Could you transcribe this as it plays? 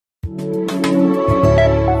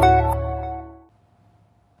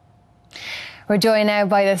We're joined now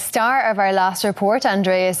by the star of our last report,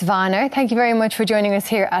 Andreas Wahner. Thank you very much for joining us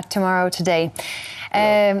here at Tomorrow Today.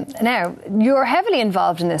 Now, you're heavily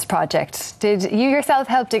involved in this project. Did you yourself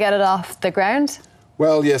help to get it off the ground?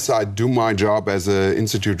 Well, yes, I do my job as an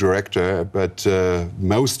institute director, but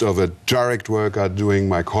most of the direct work are doing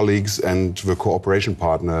my colleagues and the cooperation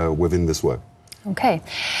partner within this work. OK.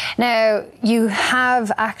 Now, you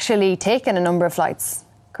have actually taken a number of flights,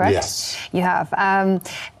 correct? Yes. You have.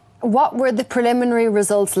 What were the preliminary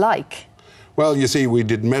results like? Well, you see, we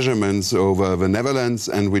did measurements over the Netherlands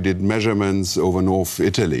and we did measurements over North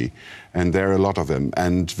Italy, and there are a lot of them.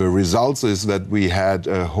 And the results is that we had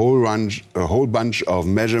a whole bunch of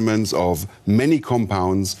measurements of many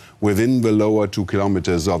compounds within the lower 2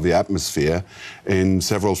 kilometers of the atmosphere in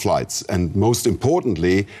several flights. And most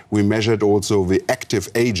importantly, we measured also the active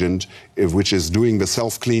agent, which is doing the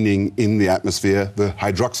self-cleaning in the atmosphere, the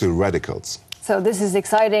hydroxyl radicals. So this is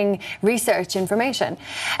exciting research information.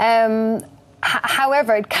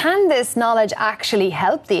 However, can this knowledge actually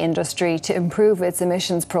help the industry to improve its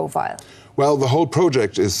emissions profile? Well, the whole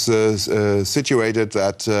project is situated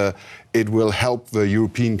that it will help the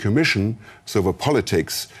European Commission, so the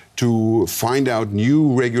politics, to find out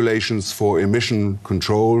new regulations for emission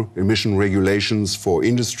control, emission regulations for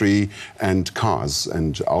industry and cars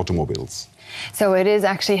and automobiles. So it is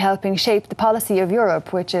actually helping shape the policy of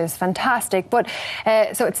Europe, which is fantastic. But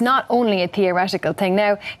so it's not only a theoretical thing.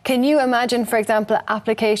 Now, can you imagine, for example,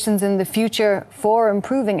 applications in the future for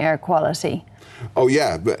improving air quality? Oh,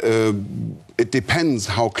 yeah. It depends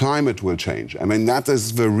how climate will change. I mean, that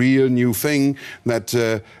is the real new thing,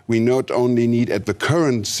 that we not only need at the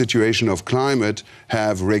current situation of climate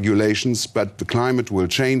have regulations, but the climate will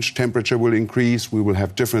change, temperature will increase, we will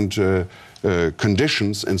have different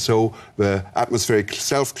conditions, and so the atmospheric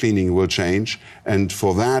self-cleaning will change. And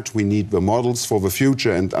for that, we need the models for the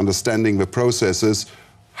future and understanding the processes,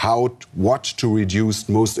 what to reduce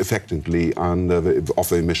most effectively of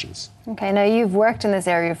the emissions. OK, now you've worked in this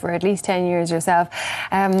area for at least 10 years yourself.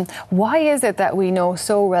 Why is it that we know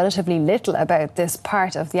so relatively little about this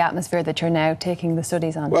part of the atmosphere that you're now taking the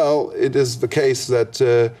studies on? Well, it is the case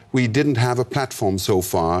that we didn't have a platform so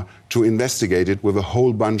far to investigate it with a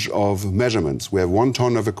whole bunch of measurements. We have 1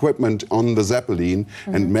 ton of equipment on the Zeppelin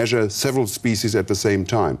and measure several species at the same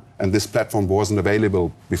time. And this platform wasn't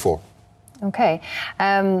available before. OK.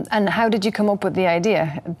 And how did you come up with the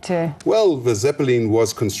idea to... Well, the Zeppelin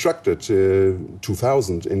was constructed in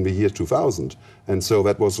the year 2000. And so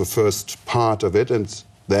that was the first part of it. And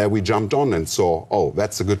there we jumped on and saw, oh,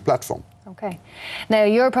 that's a good platform. OK. Now,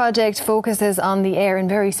 your project focuses on the air in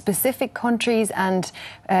very specific countries and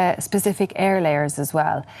specific air layers as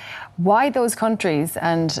well. Why those countries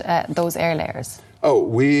and those air layers? Oh,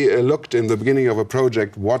 we looked in the beginning of a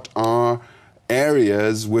project, what are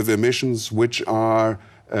areas with emissions which are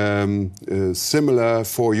similar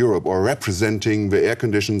for Europe or representing the air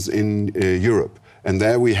conditions in Europe. And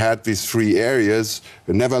there we had these 3 areas,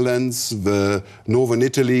 the Netherlands, the northern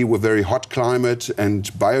Italy with very hot climate and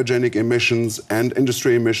biogenic emissions and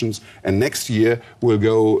industry emissions. And next year we'll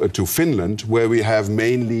go to Finland, where we have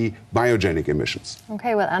mainly biogenic emissions.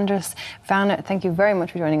 OK, well, Andreas Wahner, thank you very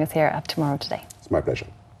much for joining us here at Tomorrow Today. It's my pleasure.